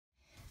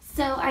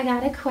So I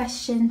got a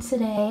question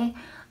today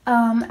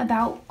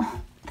about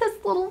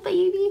this little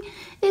baby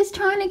is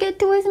trying to get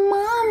to his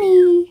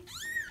mommy.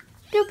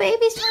 The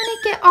baby's trying to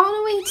get all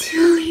the way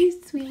to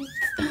his sweets.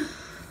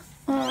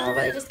 Oh,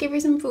 but I just gave her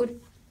some food.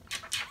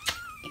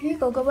 Here you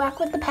go. Go back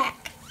with the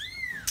pack.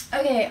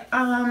 Okay,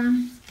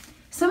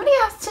 somebody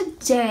asked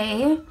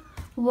today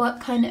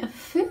what kind of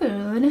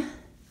food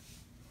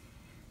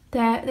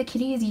that the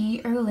kitties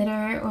eat or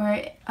litter,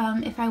 or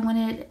if I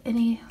wanted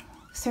any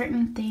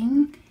certain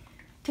thing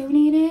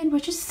donated,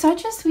 which is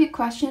such a sweet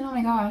question. Oh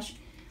my gosh.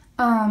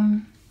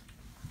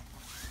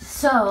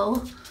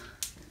 So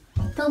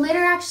the litter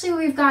actually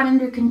we've got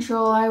under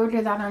control. I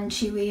ordered that on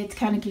Chewy. It's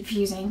kind of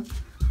confusing.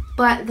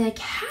 But the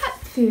cat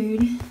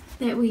food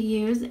that we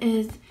use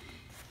is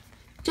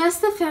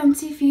just the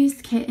Fancy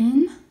Fused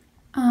Kitten.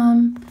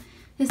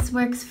 This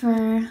works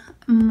for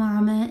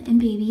mama and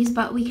babies,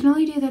 but we can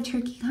only do the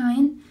turkey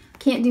kind.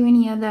 Can't do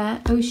any of the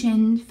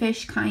ocean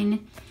fish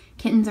kind.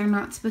 Kittens are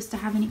not supposed to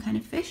have any kind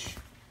of fish.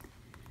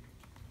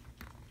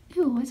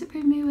 Ew, why is it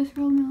made with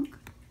real milk?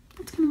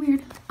 That's kind of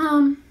weird.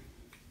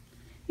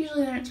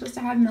 Usually they aren't supposed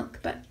to have milk,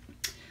 but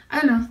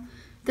I don't know.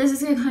 This is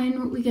the kind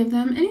what we give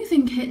them.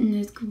 Anything kitten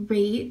is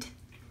great.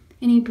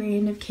 Any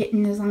brand of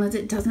kitten, as long as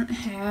it doesn't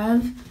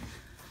have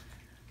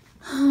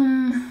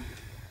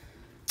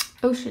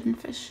ocean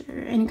fish or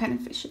any kind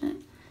of fish in it.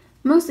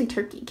 Mostly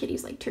turkey.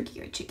 Kitties like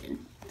turkey or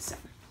chicken. So,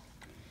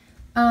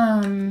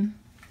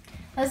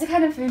 that's the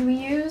kind of food we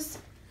use.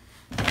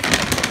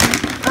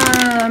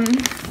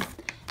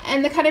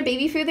 And the kind of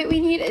baby food that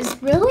we need is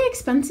really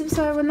expensive,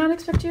 so I would not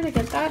expect you to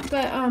get that,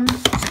 but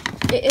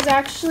it is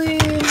actually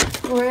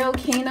Royal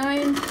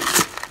Canine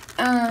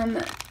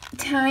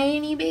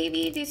Tiny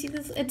Baby. Do you see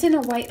this? It's in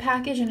a white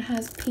package and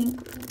has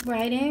pink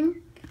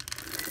writing.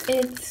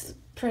 It's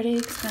pretty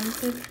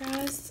expensive for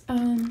us,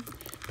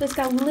 but it's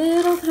got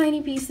little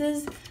tiny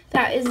pieces.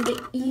 That is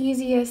the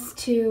easiest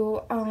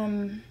to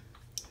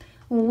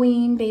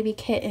wean baby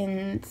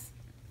kittens.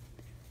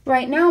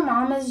 Right now,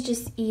 Mama's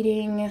just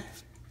eating.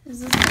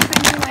 Is this the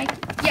kind you like?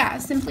 Yeah,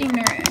 Simply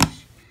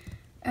Nourish.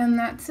 And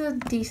that's a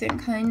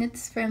decent kind.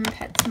 It's from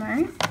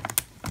PetSmart.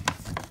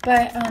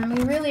 But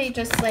we really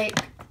just like,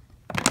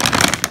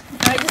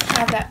 I just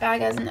have that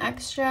bag as an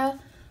extra.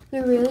 We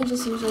really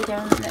just usually give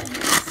them this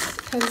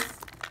because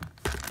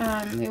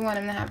we want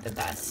them to have the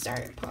best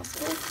start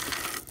possible.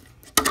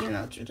 Even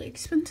though it's really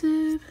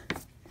expensive.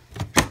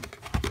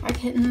 Our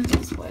kittens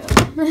are spoiled.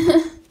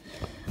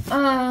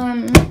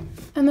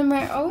 And then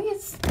we're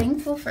always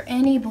thankful for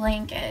any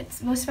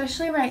blankets,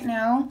 especially right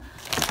now.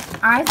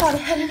 I thought I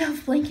had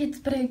enough blankets,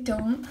 but I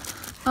don't.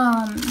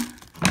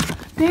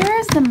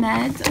 There's the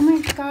meds. Oh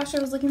my gosh, I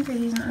was looking for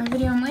these in another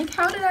video. I'm like,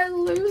 how did I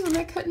lose them?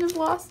 I couldn't have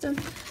lost them.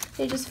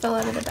 They just fell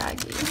out of the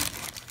baggie.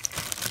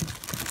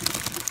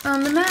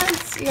 The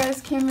meds you guys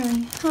can't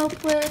really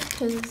help with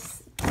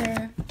because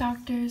they're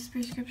doctor's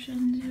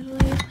prescriptions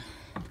usually.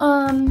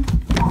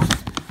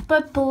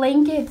 But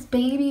blankets,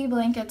 baby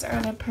blankets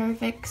are the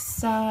perfect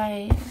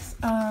size.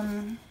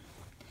 And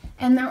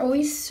they're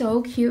always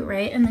so cute,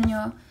 right? And then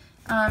you'll,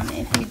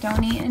 if you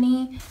donate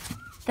any,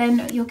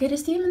 then you'll get to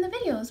see them in the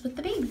videos with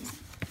the babies.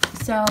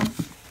 So,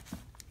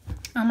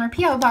 our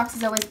P.O. box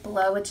is always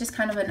below. It's just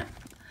kind of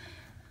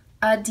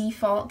a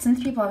default.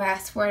 Since people have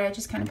asked for it, I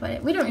just kind of put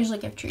it. We don't usually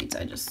give treats.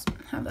 I just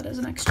have that as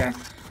an extra.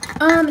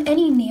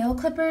 Any nail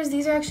clippers.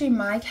 These are actually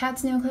my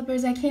cat's nail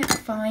clippers. I can't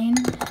find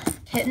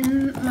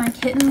my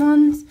kitten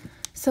ones.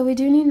 So we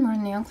do need more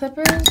nail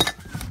clippers.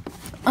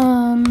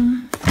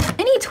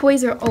 Any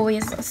toys are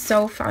always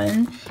so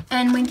fun.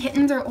 And when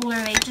kittens are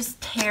older, they just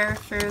tear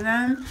through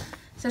them.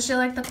 Especially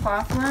like the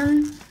cloth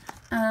one.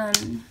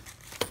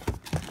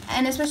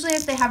 And especially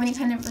if they have any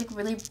kind of like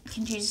really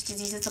contagious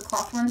diseases, the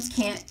cloth ones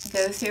can't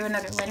go through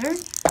another litter.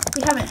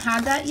 We haven't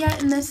had that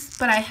yet in this,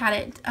 but I had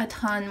it a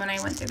ton when I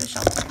went through the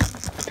shelter.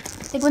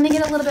 Like when they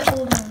get a little bit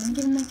older, we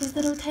give them like this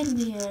little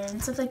teddy bear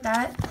and stuff like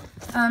that.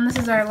 This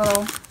is our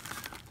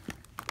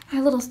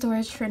little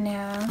storage for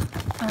now.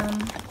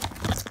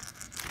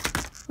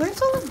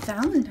 Where's all the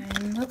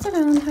Valentine? What's a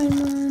Valentine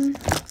one?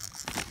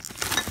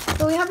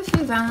 Well, we have a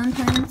few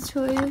Valentine's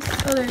toys.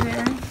 Oh, they're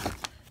there.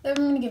 I'm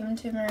going to give them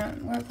to them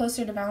around. We're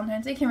closer to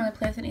Valentine's. They can't really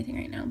play with anything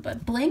right now,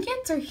 but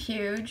blankets are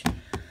huge.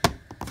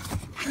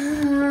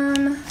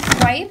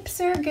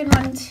 Wipes are a good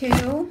one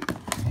too.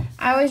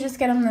 I always just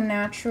get them the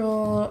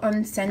natural,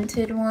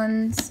 unscented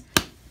ones,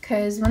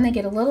 because when they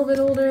get a little bit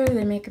older,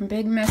 they make them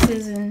big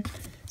messes, and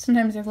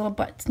sometimes their little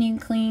butts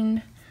need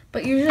cleaned.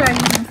 But usually I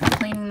use them for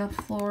cleaning the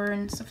floor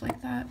and stuff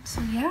like that.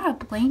 So yeah,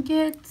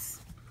 blankets,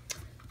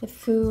 the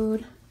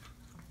food.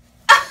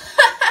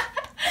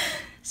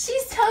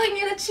 She's telling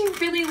me that she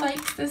really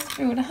likes this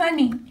food.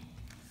 Honey,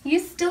 you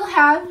still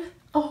have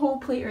a whole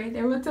plate right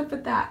there. What's up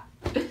with that?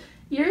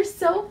 You're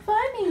so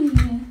funny.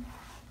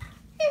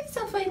 You're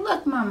so funny.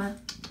 Look, Mama.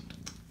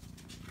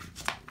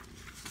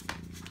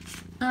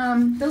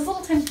 Those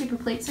little tiny paper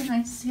plates are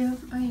nice too.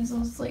 I use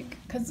those like,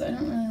 because I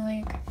don't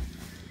really like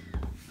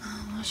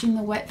washing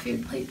the wet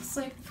food plates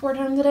like 4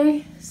 times a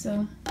day.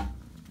 So,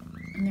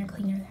 and they're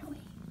cleaner that way.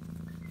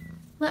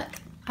 Look,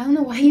 I don't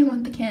know why you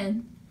want the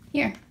can.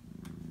 Here.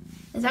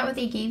 Is that what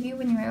they gave you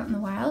when you were out in the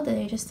wild? Did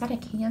they just set a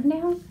can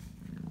down?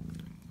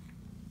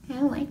 I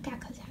don't like that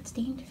because that's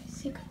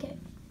dangerous. You could get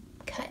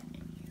cut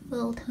in your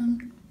little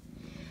tongue.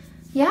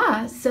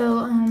 Yeah,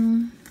 so,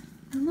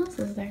 what else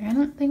is there? I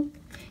don't think,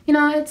 you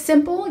know, it's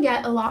simple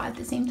yet a lot at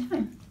the same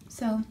time.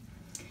 So,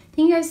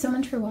 thank you guys so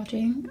much for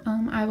watching.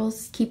 I will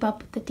keep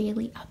up with the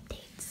daily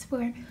updates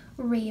for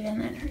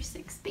Raven and her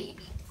sixth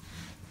baby.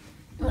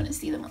 You want to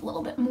see them a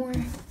little bit more?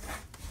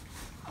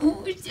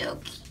 Oh, so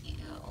cute.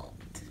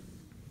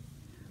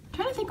 I'm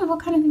trying to think of what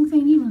kind of things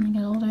they need when they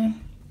get older.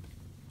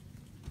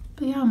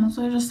 But yeah,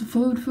 mostly just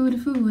food.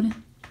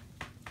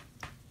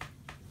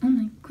 Oh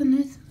my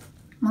goodness.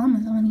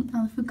 Mama's only eating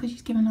all the food because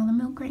she's giving all the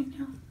milk right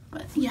now.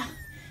 But yeah,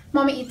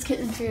 Mama eats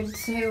kitten food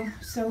too.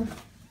 So,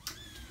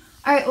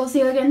 alright, we'll see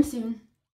you again soon.